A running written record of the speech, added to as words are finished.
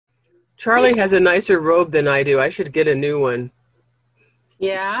Charlie has a nicer robe than I do. I should get a new one.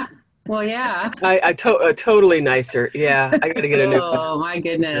 Yeah. Well, yeah. Totally nicer. Yeah, I got to get a new one. Oh, my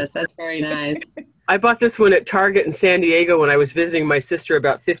goodness. That's very nice. I bought this one at Target in San Diego when I was visiting my sister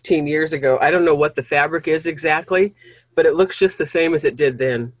about 15 years ago. I don't know what the fabric is exactly, but it looks just the same as it did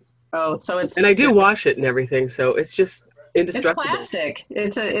then. Oh, so it's... And I do wash it and everything, so it's just indestructible. It's plastic.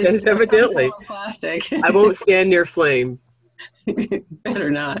 It's evidently plastic. I won't stand near flame.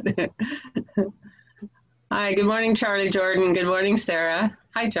 Better not. Hi, good morning, Charlie Jordan. Good morning, Sarah.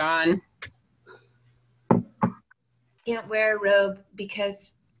 Hi, John. Can't wear a robe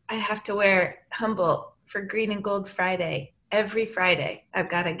because I have to wear Humboldt for Green and Gold Friday. Every Friday, I've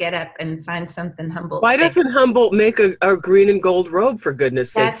got to get up and find something Humboldt. Why doesn't Humboldt make a green and gold robe, for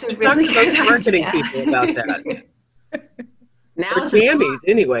goodness sake? That's a really good marketing idea. people about that. Now's the jammies,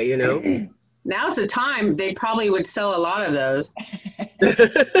 anyway, you know. Now's the time. They probably would sell a lot of those.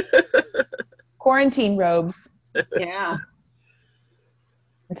 Quarantine robes. Yeah.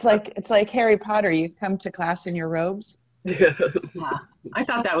 It's like Harry Potter. You come to class in your robes. Yeah. I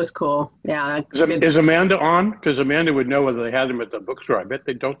thought that was cool. Yeah. Is Amanda on? Because Amanda would know whether they had them at the bookstore. I bet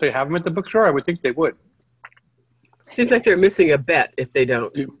they don't. They have them at the bookstore? I would think they would. Seems like they're missing a bet if they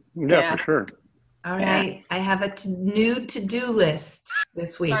don't. Yeah. For sure. All right. I have a new to-do list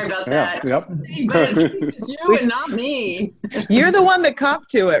this week. Sorry about that. Yep. But it's you and not me. You're the one that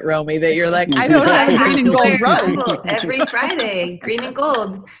copped to it, Romy, that you're like, I don't have a green and gold robe. Every Friday, green and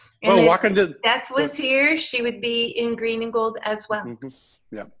gold. And Well, if Steph was here, she would be in green and gold as well. Mm-hmm.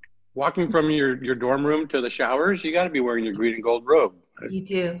 Yeah. Walking from your dorm room to the showers, you got to be wearing your green and gold robe. You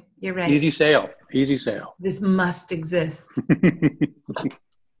do. You're right. Easy sale. Easy sale. This must exist.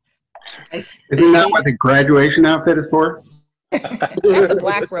 Isn't that what the graduation outfit is for? That's a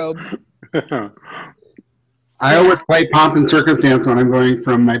black robe. I always play pomp and circumstance when I'm going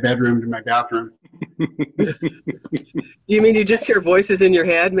from my bedroom to my bathroom. You mean you just hear voices in your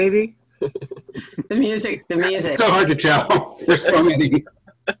head, maybe? The music. It's so hard to tell. There's so many.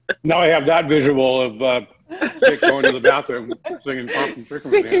 Now I have that visual of Dick going to the bathroom singing pomp and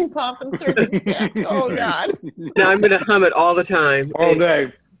circumstance. Singing pomp and circumstance. Oh, God. Now I'm going to hum it all the time. All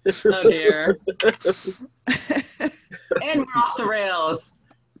day. Oh, dear. And we're off the rails.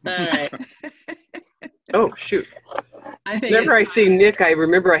 All right. Oh, shoot. I think Whenever I see Nick, I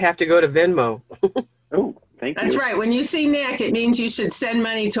remember I have to go to Venmo. Oh, thank you. That's right. When you see Nick, it means you should send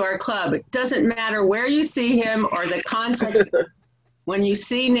money to our club. It doesn't matter where you see him or the context. When you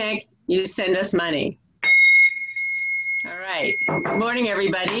see Nick, you send us money. All right. Good morning,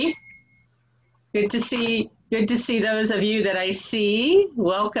 everybody. Good to see those of you that I see.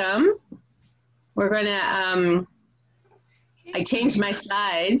 Welcome. We're going to, I changed my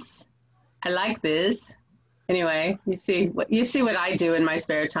slides. I like this. Anyway, you see what I do in my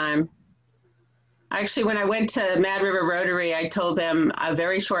spare time. Actually, when I went to Mad River Rotary, I told them a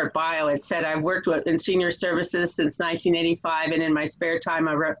very short bio. It said I've worked in senior services since 1985, and in my spare time,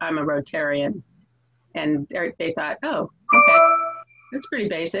 I'm a Rotarian. And they thought, oh, okay, that's pretty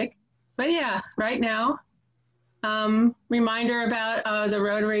basic. But yeah, right now, reminder about the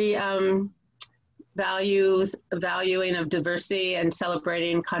Rotary valuing of diversity and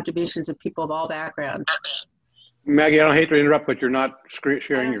celebrating contributions of people of all backgrounds. Maggie, I don't hate to interrupt, but you're not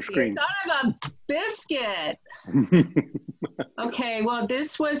sharing your screen. Son of a biscuit. Okay, well,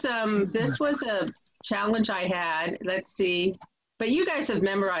 this was a challenge I had. Let's see. But you guys have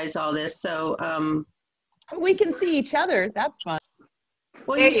memorized all this, so we can see each other. That's fun.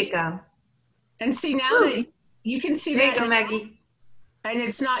 Well, there you go. And see now that you can see there that. You go, Maggie. And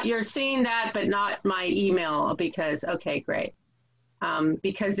it's not, you're seeing that, but not my email because, okay, great.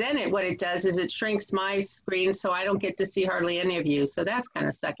 Because then what it does is it shrinks my screen so I don't get to see hardly any of you. So that's kind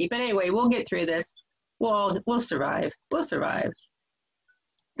of sucky. But anyway, we'll get through this. We'll survive. We'll survive.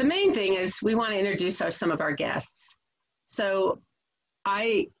 The main thing is we want to introduce some of our guests. So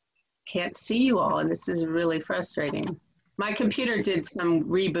I can't see you all, and this is really frustrating. My computer did some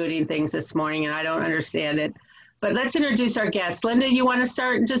rebooting things this morning, and I don't understand it. But let's introduce our guests. Linda, you want to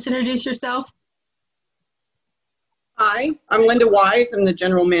start and just introduce yourself? Hi, I'm Linda Wise. I'm the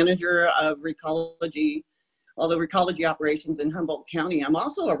General Manager of Recology, all the Recology operations in Humboldt County. I'm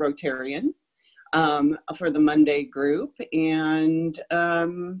also a Rotarian for the Monday group, and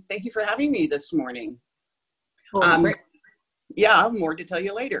thank you for having me this morning. Yeah, I'll have more to tell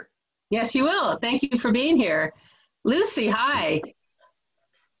you later. Yes, you will. Thank you for being here. Lucy, hi.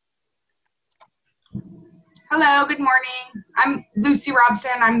 Hello, good morning. I'm Lucy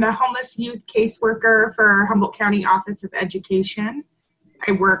Robson. I'm the homeless youth caseworker for Humboldt County Office of Education.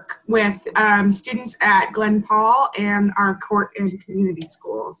 I work with students at Glen Paul and our court and community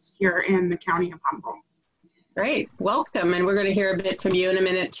schools here in the county of Humboldt. Great, welcome, and we're going to hear a bit from you in a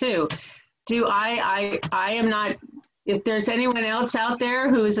minute too. I am not, if there's anyone else out there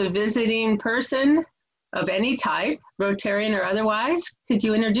who is a visiting person of any type, Rotarian or otherwise, could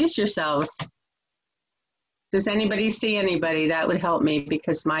you introduce yourselves? Does anybody see anybody? That would help me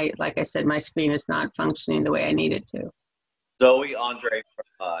because like I said, my screen is not functioning the way I need it to. Zoie Andre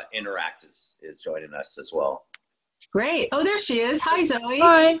from Interact is joining us as well. Great. Oh, there she is. Hi, Zoe.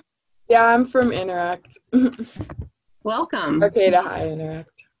 Hi. Yeah, I'm from Interact. Welcome. Arcata High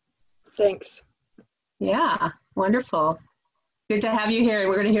Interact. Thanks. Yeah, wonderful. Good to have you here.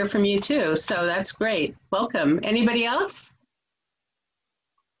 We're going to hear from you too. So that's great. Welcome. Anybody else?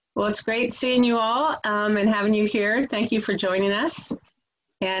 Well, it's great seeing you all and having you here. Thank you for joining us.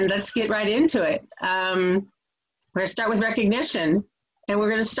 And let's get right into it. We're going to start with recognition. And we're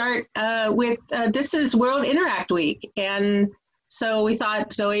going to start with, this is World Interact Week. And so we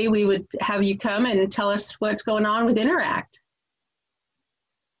thought, Zoe, we would have you come and tell us what's going on with Interact.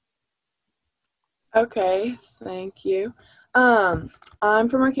 Okay, thank you. I'm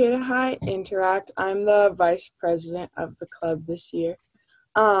from Arcata High Interact. I'm the vice president of the club this year.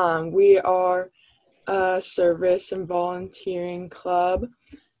 We are a service and volunteering club,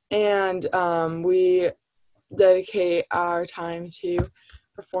 and we dedicate our time to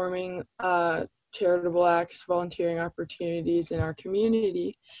performing charitable acts, volunteering opportunities in our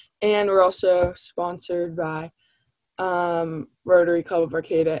community, and we're also sponsored by Rotary Club of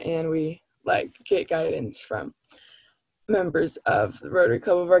Arcata, and we get guidance from members of the Rotary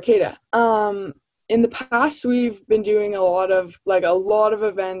Club of Arcata. In the past, we've been doing a lot of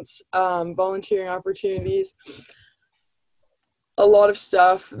events, volunteering opportunities, a lot of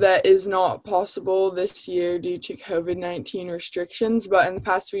stuff that is not possible this year due to COVID-19 restrictions. But in the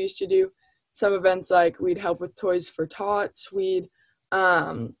past, we used to do some events like we'd help with Toys For Tots, we'd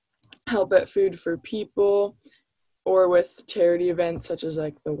help at Food for People, or with charity events such as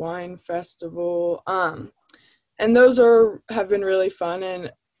like the wine festival. And those have been really fun, and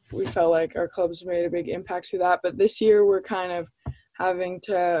we felt like our club's made a big impact to that. But this year we're kind of having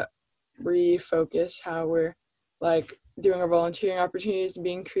to refocus how we're doing our volunteering opportunities and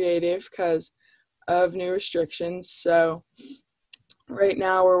being creative because of new restrictions. So right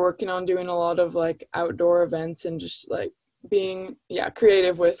now we're working on doing a lot of outdoor events and just being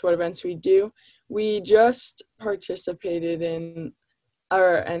creative with what events we do. We just participated in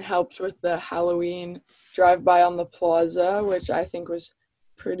and helped with the Halloween drive-by on the plaza, which I think was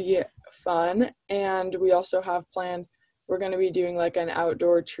pretty fun. And we also have planned, we're going to be doing an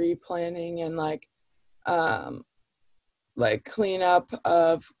outdoor tree planting and cleanup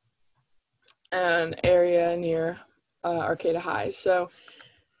of an area near Arcata High. So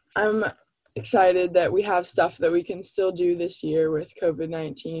I'm excited that we have stuff that we can still do this year with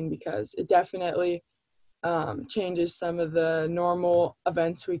COVID-19 because it definitely changes some of the normal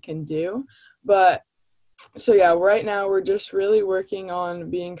events we can do. But so yeah, right now we're just really working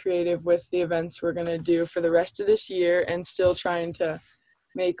on being creative with the events we're going to do for the rest of this year and still trying to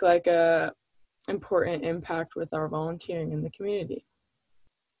make a important impact with our volunteering in the community.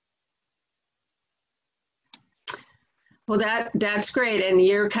 Well, that's great. And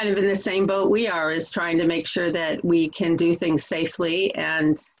you're kind of in the same boat we are, is trying to make sure that we can do things safely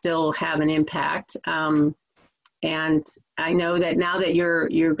and still have an impact. And I know that now that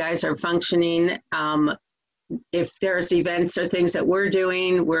you guys are functioning, if there's events or things that we're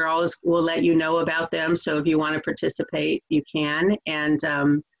doing, we'll let you know about them. So if you want to participate, you can, and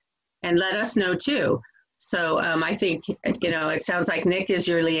let us know too. So I think, it sounds like Nick is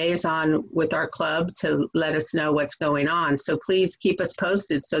your liaison with our club to let us know what's going on. So please keep us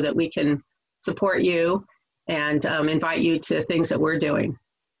posted so that we can support you and invite you to things that we're doing.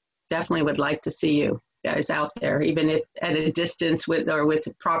 Definitely would like to see you guys out there, even if at a distance with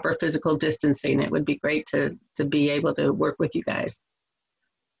proper physical distancing. It would be great to be able to work with you guys.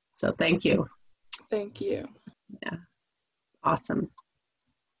 So thank you. Thank you. Yeah, awesome.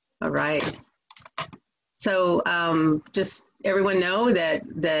 All right. So just everyone know that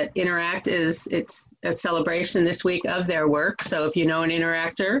Interact it's a celebration this week of their work. So if you know an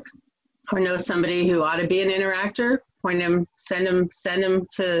interactor or know somebody who ought to be an interactor, send them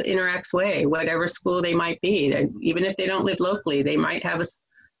to Interact's way, whatever school they might be. Even if they don't live locally, they might have a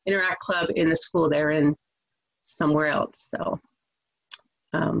Interact club in the school they're in somewhere else. So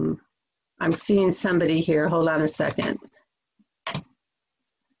I'm seeing somebody here. Hold on a second.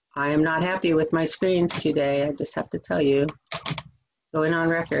 I am not happy with my screens today. I just have to tell you, going on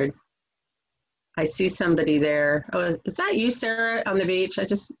record. I see somebody there. Oh, is that you, Sarah, on the beach?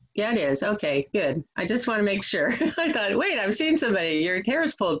 Yeah, it is. Okay, good. I just want to make sure. I thought, wait, I'm seeing somebody. Your hair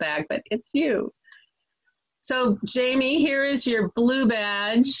is pulled back, but it's you. So Jamie, here is your blue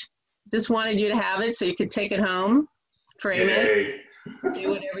badge. Just wanted you to have it so you could take it home, frame it, do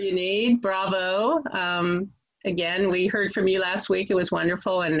whatever you need. Bravo. Again, we heard from you last week. It was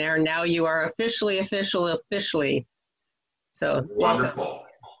wonderful. And now you are officially. So wonderful. welcome.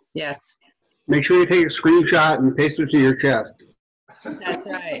 Yes. Make sure you take a screenshot and paste it to your chest. That's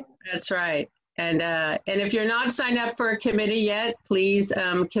right. That's right. And if you're not signed up for a committee yet, please,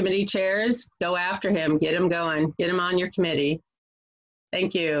 committee chairs, go after him. Get him going. Get him on your committee.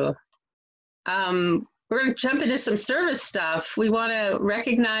 Thank you. We're going to jump into some service stuff. We want to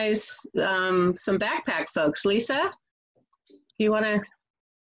recognize some backpack folks. Lisa, do you want to?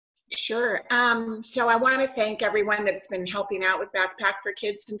 Sure. So I want to thank everyone that's been helping out with Backpack for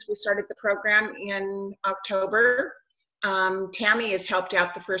Kids since we started the program in October. Tammy has helped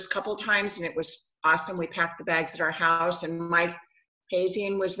out the first couple times, and it was awesome. We packed the bags at our house, and Mike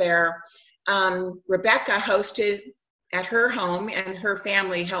Hazian was there. Rebecca hosted at her home, and her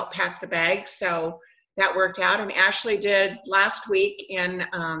family helped pack the bags, so that worked out. And Ashliegh did last week in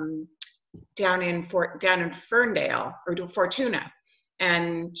down in Ferndale or Fortuna,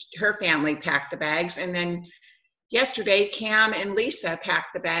 and her family packed the bags. And then yesterday, Cam and Lisa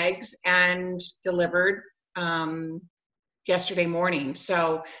packed the bags and delivered yesterday morning.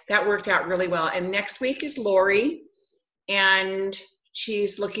 So that worked out really well. And next week is Lori, and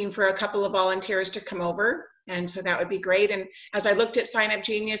she's looking for a couple of volunteers to come over. And so that would be great. And as I looked at Sign Up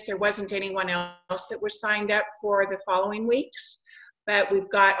Genius, there wasn't anyone else that was signed up for the following weeks, but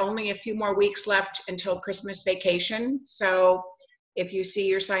we've got only a few more weeks left until Christmas vacation. So if you see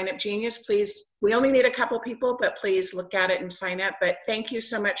your Sign Up Genius, please, we only need a couple people, but please look at it and sign up. But thank you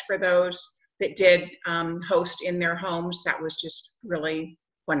so much for those that did host in their homes. That was just really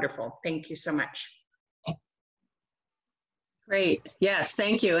wonderful. Thank you so much. Great. Yes,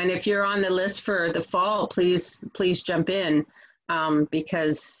 thank you. And if you're on the list for the fall, please jump in,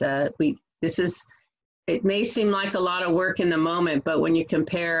 because it may seem like a lot of work in the moment, but when you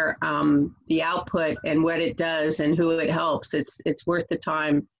compare the output and what it does and who it helps, it's worth the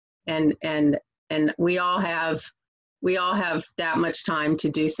time. And we all have that much time to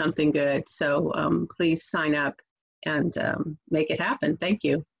do something good. So please sign up and make it happen. Thank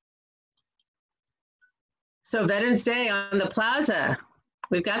you. So Veterans Day on the Plaza,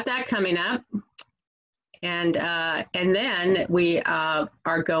 we've got that coming up. And then we are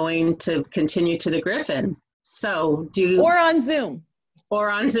going to continue to the Griffin. So or on Zoom. Or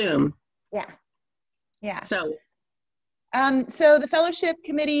on Zoom. Yeah. Yeah. So the Fellowship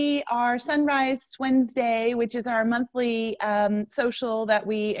Committee, our Sunrise Wednesday, which is our monthly social that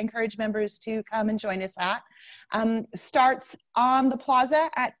we encourage members to come and join us at, starts on the plaza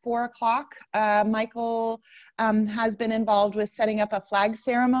at 4 o'clock. Michael has been involved with setting up a flag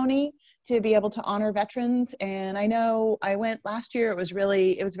ceremony to be able to honor veterans. And I know I went last year, it was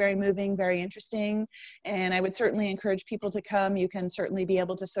very moving, very interesting. And I would certainly encourage people to come. You can certainly be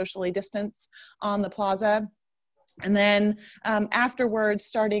able to socially distance on the plaza. And then afterwards,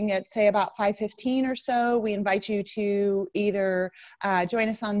 starting at say about 5:15 or so, we invite you to either join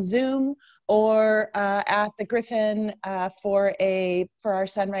us on Zoom or at the Griffin for our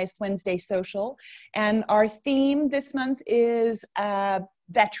Sunrise Wednesday social. And our theme this month is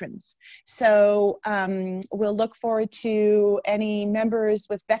veterans. So we'll look forward to any members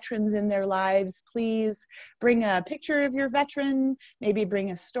with veterans in their lives. Please bring a picture of your veteran, maybe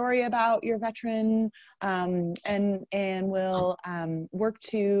bring a story about your veteran, and we'll work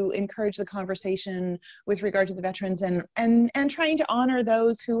to encourage the conversation with regard to the veterans and trying to honor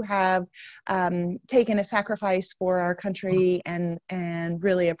those who have taken a sacrifice for our country and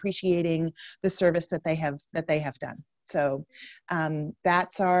really appreciating the service that they have done. So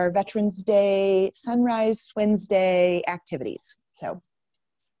that's our Veterans Day, Sunrise Wednesday activities. So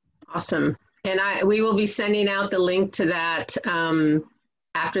awesome. And we will be sending out the link to that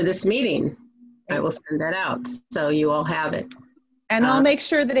after this meeting. I will send that out so you all have it. And I'll make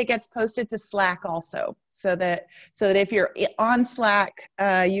sure that it gets posted to Slack also, so that if you're on Slack,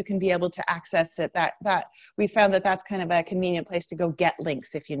 you can be able to access it. That we found that's kind of a convenient place to go get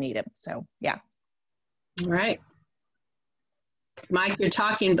links if you need them. So yeah. All right. Mike, you're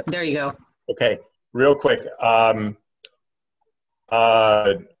talking, but there you go. Okay, real quick.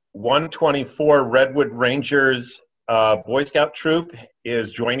 124 Redwood Rangers Boy Scout Troop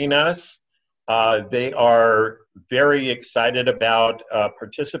is joining us. They are very excited about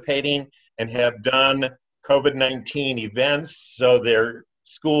participating and have done COVID-19 events, so they're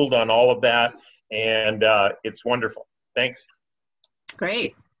schooled on all of that. and it's wonderful. Thanks.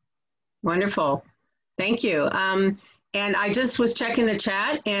 Great. Wonderful. Thank you. And I just was checking the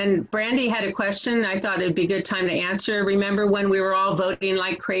chat, and Brandy had a question. I thought it'd be a good time to answer. Remember when we were all voting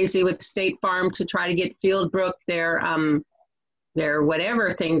like crazy with State Farm to try to get Fieldbrook their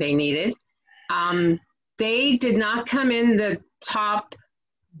whatever thing they needed? They did not come in the top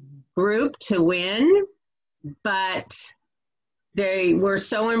group to win, but they were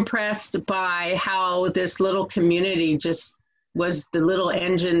so impressed by how this little community just was the little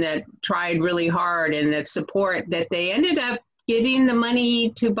engine that tried really hard and that support, that they ended up getting the money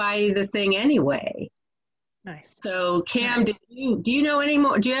to buy the thing anyway. Nice. So Cam, Nice. do you know any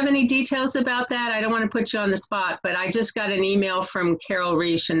more? Do you have any details about that? I don't want to put you on the spot, but I just got an email from Carol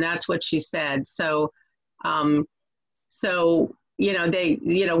Reich, and that's what she said. So, you know,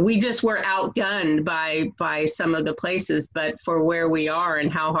 we just were outgunned by some of the places, but for where we are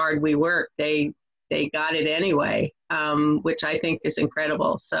and how hard we work, they got it anyway, which I think is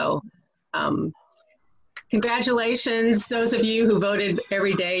incredible. So congratulations, those of you who voted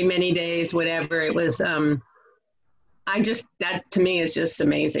every day, many days, whatever. It was, that to me is just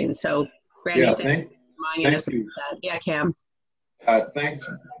amazing. So Brandy, Yeah, thank you for reminding us about that. Yeah, Cam. Thanks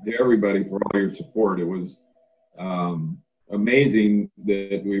to everybody for all your support. It was amazing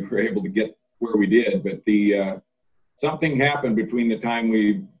that we were able to get where we did, but something happened between the time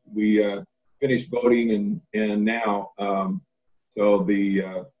we finished voting and now.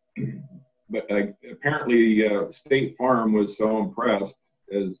 But apparently State Farm was so impressed,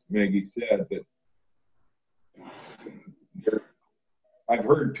 as Maggie said, that I've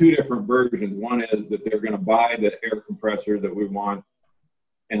heard two different versions. One is that they're going to buy the air compressor that we want,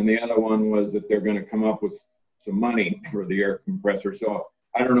 and the other one was that they're going to come up with some money for the air compressor. So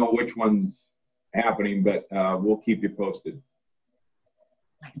I don't know which one's happening, but we'll keep you posted.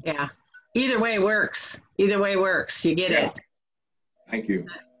 Yeah, either way works. Either way works. You get it. Thank you.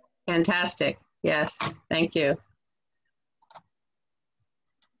 Fantastic. Yes, thank you.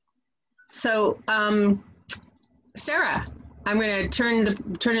 So, Sarah, I'm going to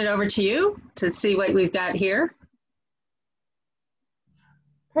turn it over to you to see what we've got here.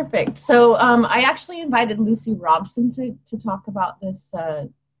 Perfect. So I actually invited Lucy Robson to talk about this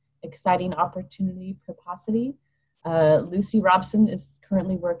exciting opportunity, Purposity. Lucy Robson is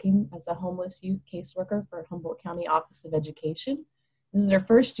currently working as a homeless youth caseworker for Humboldt County Office of Education. This is her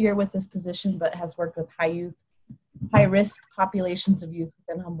first year with this position, but has worked with high-risk populations of youth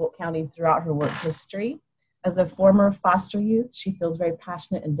within Humboldt County throughout her work history. As a former foster youth, she feels very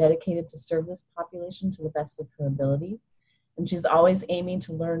passionate and dedicated to serve this population to the best of her ability. And she's always aiming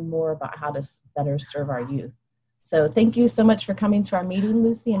to learn more about how to better serve our youth. So thank you so much for coming to our meeting,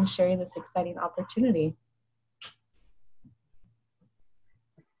 Lucy, and sharing this exciting opportunity.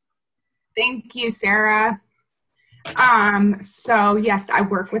 Thank you, Sarah. So yes, I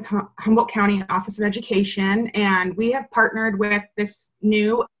work with Humboldt County Office of Education, and we have partnered with this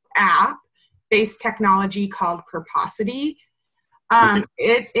new app-based technology called Purposity.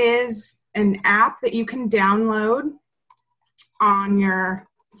 It is an app that you can download on your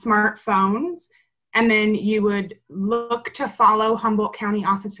smartphones, and then you would look to follow Humboldt County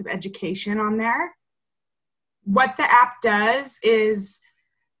Office of Education on there. What the app does is,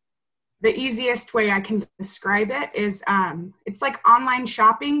 the easiest way I can describe it is it's like online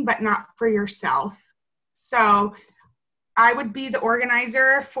shopping, but not for yourself. So I would be the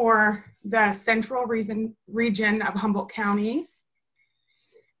organizer for the central region of Humboldt County,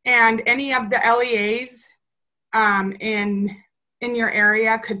 and any of the LEAs in your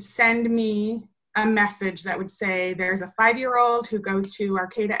area could send me a message that would say, there's a 5-year-old who goes to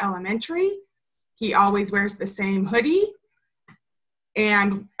Arcata Elementary. He always wears the same hoodie,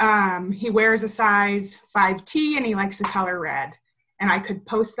 and he wears a size 5T, and he likes the color red. And I could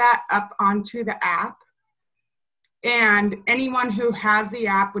post that up onto the app, and anyone who has the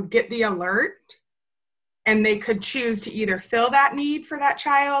app would get the alert, and they could choose to either fill that need for that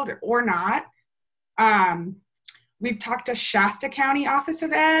child or not. We've talked to Shasta County Office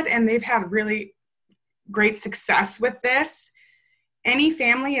of Ed, and they've had really great success with this. Any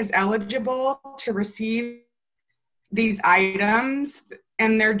family is eligible to receive these items,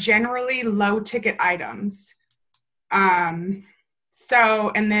 and they're generally low ticket items. And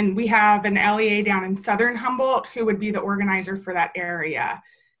then we have an LEA down in Southern Humboldt who would be the organizer for that area.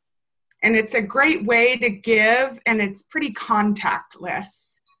 And it's a great way to give, and it's pretty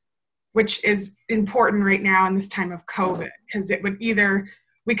contactless, which is important right now in this time of COVID, because it would either,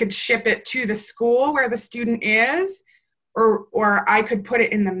 we could ship it to the school where the student is, or I could put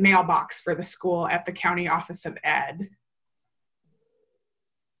it in the mailbox for the school at the County Office of Ed.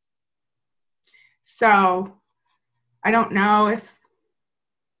 So I don't know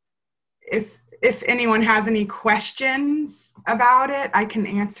if anyone has any questions about it, I can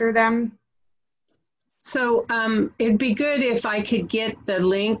answer them. So it'd be good if I could get the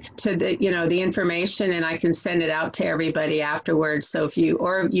link to the, the information, and I can send it out to everybody afterwards. So if you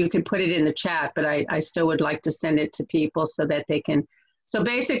could put it in the chat, but I still would like to send it to people so that they can. So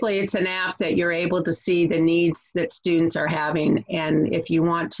basically it's an app that you're able to see the needs that students are having. And if you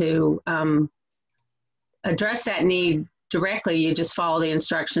want to address that need directly, you just follow the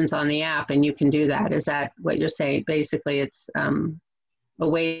instructions on the app and you can do that. Is that what you're saying? Basically it's a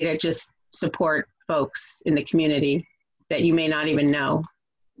way to just support folks in the community that you may not even know.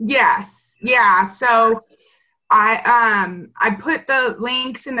 Yes. Yeah. So I put the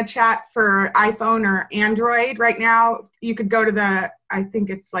links in the chat for iPhone or Android. Right now, you could go to I think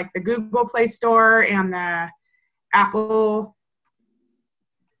it's like the Google Play Store and the Apple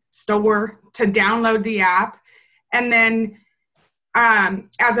Store to download the app. And then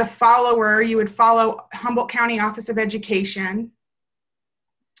as a follower, you would follow Humboldt County Office of Education.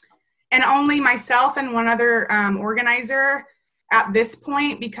 And only myself and one other organizer at this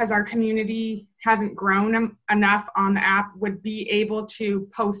point, because our community hasn't grown enough on the app, would be able to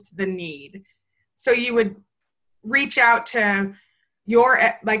post the need. So you would reach out to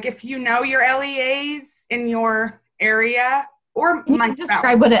if you know your LEAs in your area, or Can you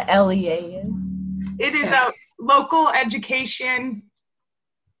describe what an LEA is? It is a local educational,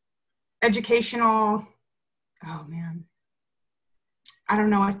 oh man. I don't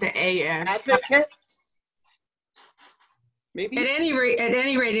know what the A is. Advocate? Maybe. At any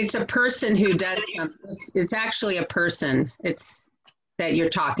rate, it's a person who does something. It's actually a person. It's that you're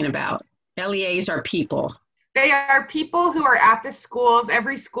talking about. LEAs are people. They are people who are at the schools.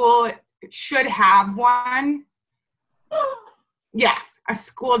 Every school should have one. Yeah, a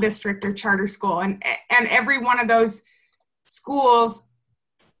school district or charter school, and every one of those schools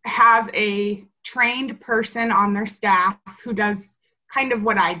has a trained person on their staff who does kind of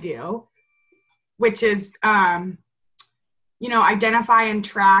what I do, which is, identify and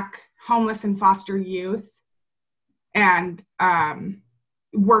track homeless and foster youth and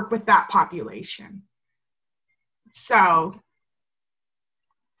work with that population. So,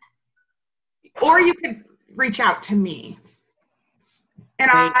 or you could reach out to me and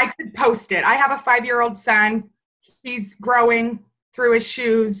I could post it. I have a 5-year-old son. He's growing through his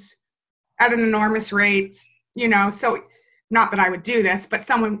shoes at an enormous rate, so not that I would do this, but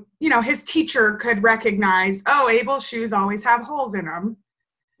someone, his teacher could recognize, oh, Abel's shoes always have holes in them.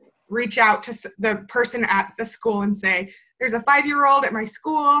 Reach out to the person at the school and say, there's a 5-year-old at my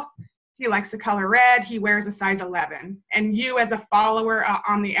school. He likes the color red. He wears a size 11. And you as a follower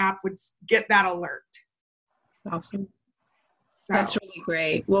on the app would get that alert. Awesome. So. That's really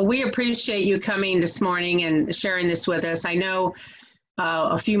great. Well, we appreciate you coming this morning and sharing this with us. I know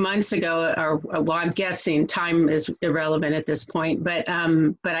a few months ago, I'm guessing time is irrelevant at this point, but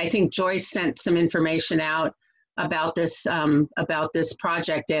I think Joyce sent some information out about this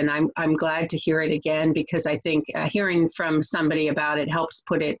project, and I'm glad to hear it again, because I think hearing from somebody about it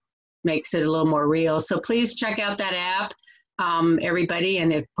makes it a little more real. So please check out that app, everybody,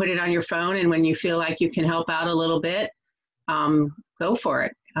 and put it on your phone, and when you feel like you can help out a little bit, go for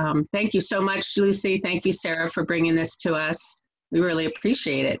it. Thank you so much, Lucy. Thank you, Sarah, for bringing this to us. We really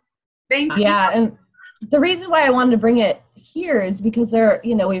appreciate it. Thank you. Yeah, and the reason why I wanted to bring it here is because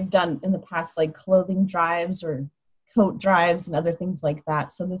we've done in the past like clothing drives or coat drives and other things like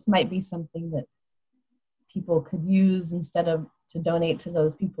that. So this might be something that people could use instead of to donate to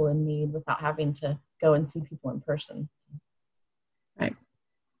those people in need without having to go and see people in person. Right.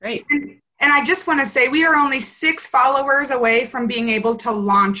 Great. And I just want to say we are only 6 followers away from being able to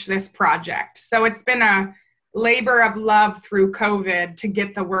launch this project. So it's been a labor of love through COVID to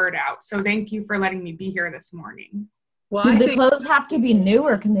get the word out. So thank you for letting me be here this morning. Well, do the clothes have to be new,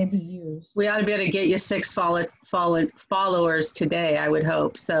 or can they be used? We ought to be able to get you 6 followers today, I would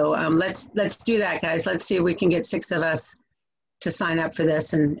hope. So let's do that, guys. Let's see if we can get 6 of us to sign up for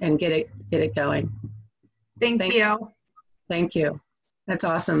this and get it going. Thank you. Thank you. That's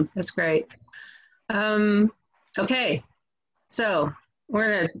awesome. That's great. Okay, so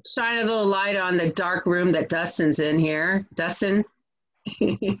we're going to shine a little light on the dark room that Dustin's in here. Dustin?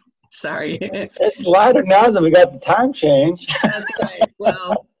 Sorry. It's lighter now that we got the time change. That's right.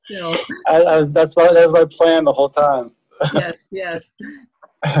 Well, still. That was my plan the whole time. Yes.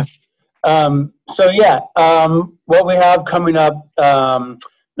 What we have coming up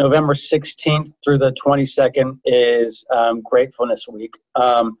November 16th through the 22nd is Gratefulness Week.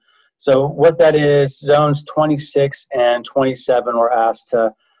 So what that is, zones 26 and 27 were asked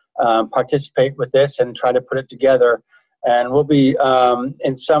to participate with this and try to put it together. And we'll be,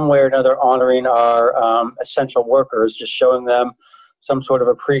 in some way or another, honoring our essential workers, just showing them some sort of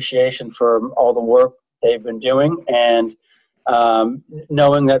appreciation for all the work they've been doing, and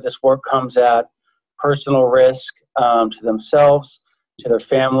knowing that this work comes at personal risk to themselves, to their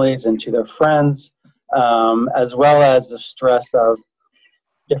families, and to their friends, as well as the stress of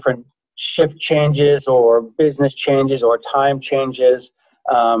different shift changes or business changes or time changes.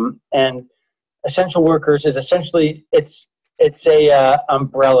 And essential workers is essentially, it's a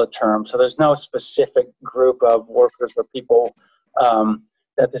umbrella term. So there's no specific group of workers or people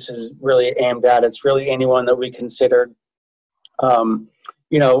that this is really aimed at. It's really anyone that we considered,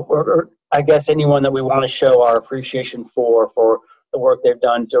 or I guess anyone that we want to show our appreciation for the work they've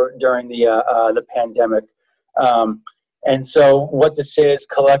done during the pandemic. And so what this is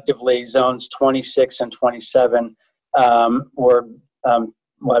collectively, zones 26 and 27 were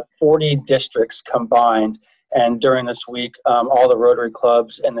 40 districts combined. And during this week, all the Rotary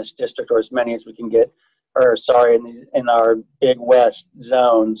clubs in this district, or as many as we can get, in our big West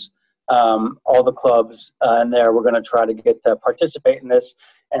zones, all the clubs in there, we're going to try to get to participate in this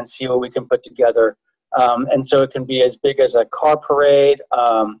and see what we can put together. And so it can be as big as a car parade.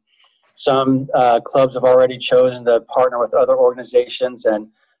 Some clubs have already chosen to partner with other organizations and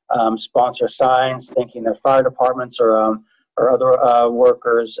sponsor signs, thanking their fire departments or other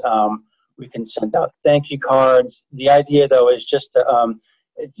workers. We can send out thank you cards. The idea, though, is just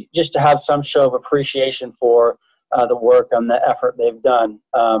to have some show of appreciation for the work and the effort they've done.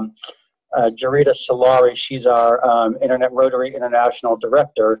 Jarita Solari, she's our Internet Rotary International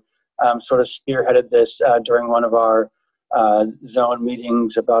Director, sort of spearheaded this during one of our zone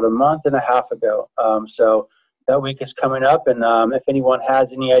meetings about a month and a half ago. So that week is coming up, and if anyone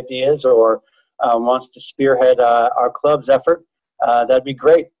has any ideas or wants to spearhead our club's effort, that'd be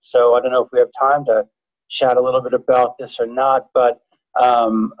great. So I don't know if we have time to chat a little bit about this or not, but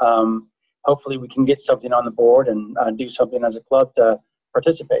hopefully we can get something on the board and do something as a club to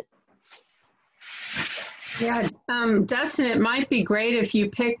participate. Yeah, Dustin, it might be great if you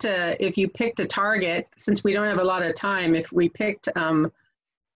picked a target, since we don't have a lot of time. If we picked,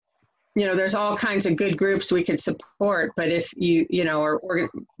 there's all kinds of good groups we could support, but if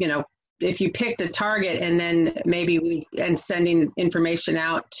if you picked a target, and then maybe sending information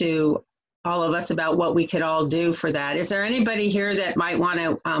out to all of us about what we could all do for that. Is there anybody here that might want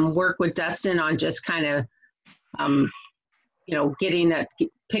to work with Dustin on just kind of,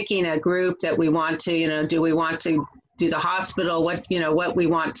 picking a group that we want to, do we want to do the hospital, what we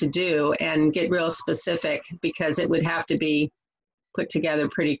want to do, and get real specific, because it would have to be put together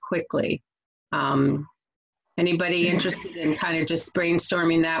pretty quickly. Anybody interested in kind of just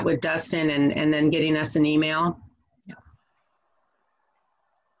brainstorming that with Dustin and then getting us an email?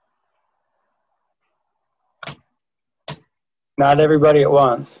 Not everybody at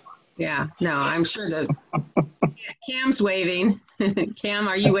once. Yeah, no, I'm sure that Cam's waving. Cam,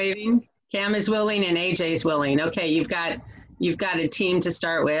 are you waving? Cam is willing and AJ's willing. Okay, you've got a team to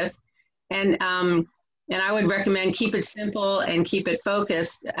start with, and I would recommend keep it simple and keep it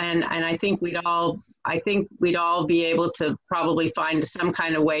focused. And I think we'd all be able to probably find some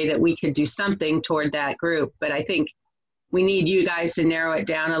kind of way that we could do something toward that group. But I think we need you guys to narrow it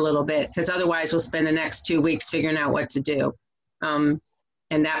down a little bit, because otherwise we'll spend the next 2 weeks figuring out what to do.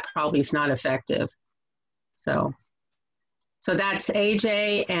 And that probably is not effective. So that's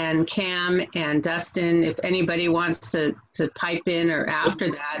AJ and Cam and Dustin. If anybody wants to pipe in, or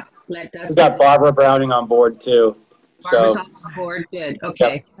after that, let Dustin. We've got Barbara Browning on board too. Barbara's on board, good,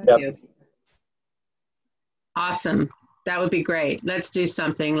 okay. Yep. Thank you. Awesome, that would be great. Let's do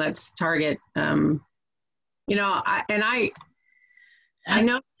something, let's target, I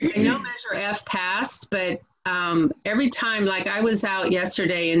know Measure F passed, but every time, like I was out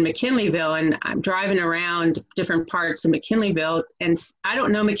yesterday in McKinleyville, and I'm driving around different parts of McKinleyville, and I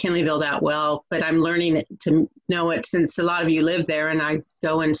don't know McKinleyville that well, but I'm learning to know it since a lot of you live there and I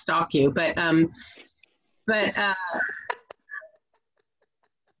go and stalk you. But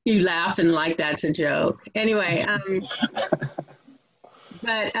you laugh and like that's a joke. Anyway,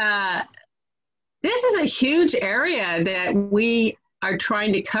 this is a huge area that we are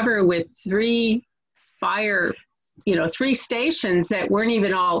trying to cover with three stations that weren't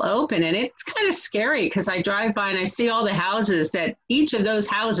even all open. And it's kind of scary, because I drive by and I see all the houses that each of those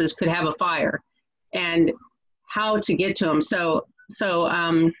houses could have a fire, and how to get to them. So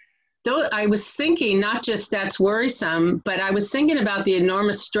I was thinking, not just that's worrisome, but I was thinking about the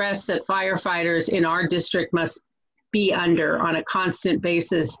enormous stress that firefighters in our district must be under on a constant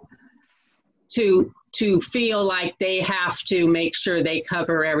basis to feel like they have to make sure they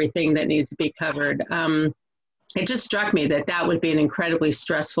cover everything that needs to be covered. It just struck me that that would be an incredibly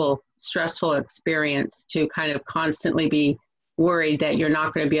stressful experience to kind of constantly be worried that you're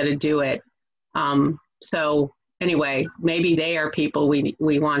not going to be able to do it. So anyway, maybe they are people we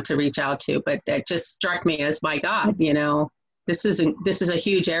want to reach out to, but that just struck me as, my God, you know, this is a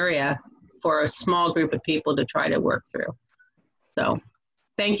huge area for a small group of people to try to work through. So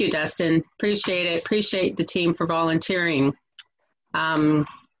thank you, Dustin. Appreciate it. Appreciate the team for volunteering.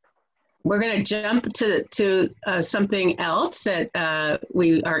 We're going to jump to something else that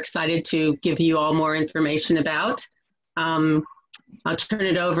we are excited to give you all more information about. I'll turn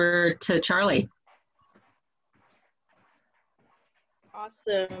it over to Charlie.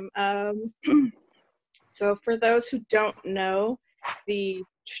 Awesome. So for those who don't know, the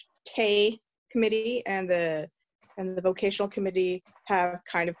TAY committee and the vocational committee have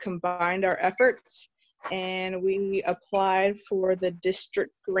kind of combined our efforts, and we applied for the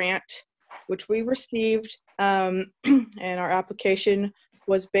district grant, which we received, and our application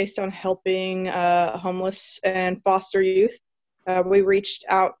was based on helping homeless and foster youth. We reached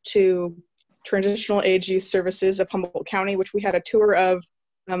out to Transitional Age Youth Services of Humboldt County, which we had a tour of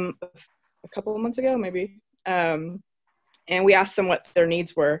a couple of months ago, maybe, and we asked them what their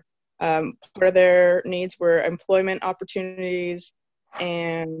needs were. Part of their needs were employment opportunities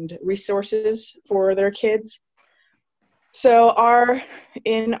and resources for their kids. So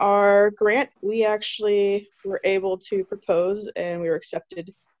in our grant, we actually were able to propose, and we were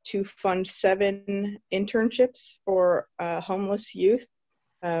accepted to fund 7 internships for homeless youth.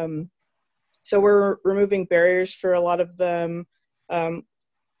 So we're removing barriers for a lot of them.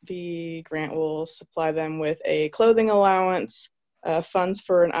 The grant will supply them with a clothing allowance, funds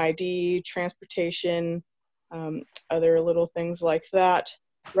for an ID, transportation, other little things like that.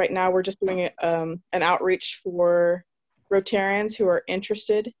 Right now we're just doing an outreach for Rotarians who are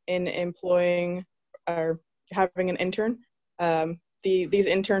interested in employing or having an intern. These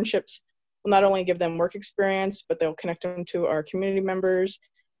internships will not only give them work experience, but they'll connect them to our community members.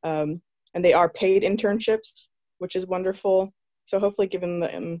 And they are paid internships, which is wonderful. So hopefully giving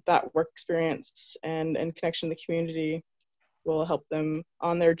them that work experience and connection to the community will help them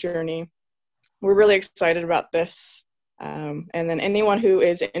on their journey. We're really excited about this. And then anyone who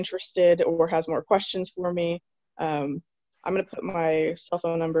is interested or has more questions for me, I'm going to put my cell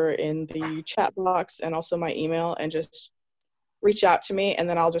phone number in the chat box and also my email, and just reach out to me, and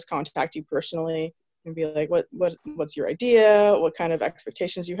then I'll just contact you personally and be like, what's your idea? What kind of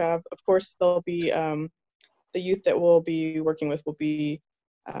expectations you have? Of course, there'll be the youth that we'll be working with will be,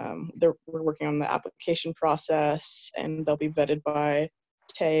 we're working on the application process, and they'll be vetted by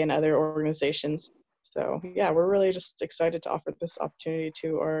TAY and other organizations. So yeah, we're really just excited to offer this opportunity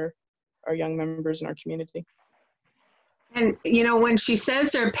to our young members in our community. And, you know, when she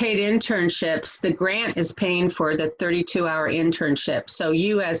says they're paid internships, the grant is paying for the 32-hour internship. So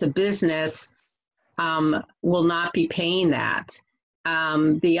you as a business will not be paying that.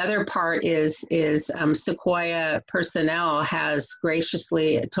 The other part is Sequoia Personnel has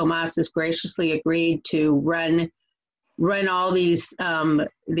graciously, Tomas has graciously agreed to run all these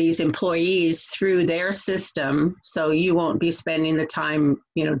employees through their system. So you won't be spending the time,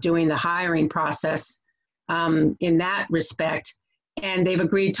 you know, doing the hiring process in that respect, and they've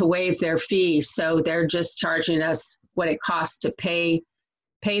agreed to waive their fees. So they're just charging us what it costs to pay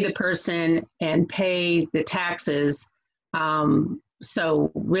the person and pay the taxes.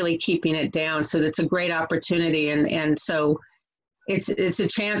 So really keeping it down. So that's a great opportunity, and so it's a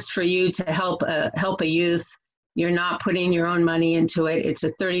chance for you to help a youth. You're not putting your own money into it. It's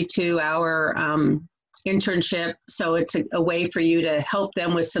a 32-hour internship, so it's a way for you to help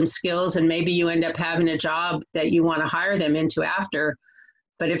them with some skills, and maybe you end up having a job that you want to hire them into after.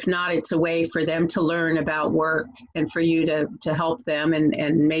 But if not, it's a way for them to learn about work and for you to help them,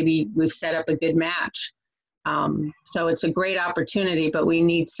 and maybe we've set up a good match. So it's a great opportunity, but we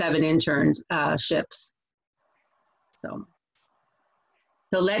need 7 internships. So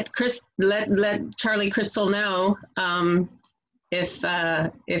let Charlie Crystal know if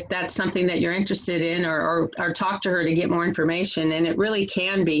that's something that you're interested in, or talk to her to get more information. And it really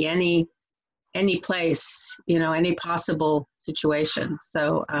can be any place, you know, any possible situation.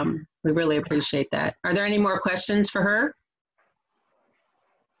 So we really appreciate that. Are there any more questions for her?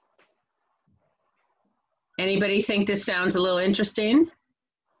 Anybody think this sounds a little interesting?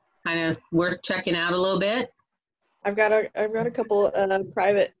 Kind of worth checking out a little bit? I've got a couple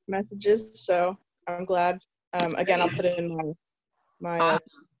private messages, so I'm glad. Again, I'll put it in my awesome.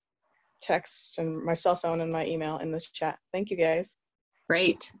 Text and my cell phone and my email in this chat. Thank you, guys.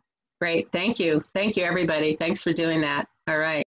 Great. Great. Thank you. Thank you, everybody. Thanks for doing that. All right.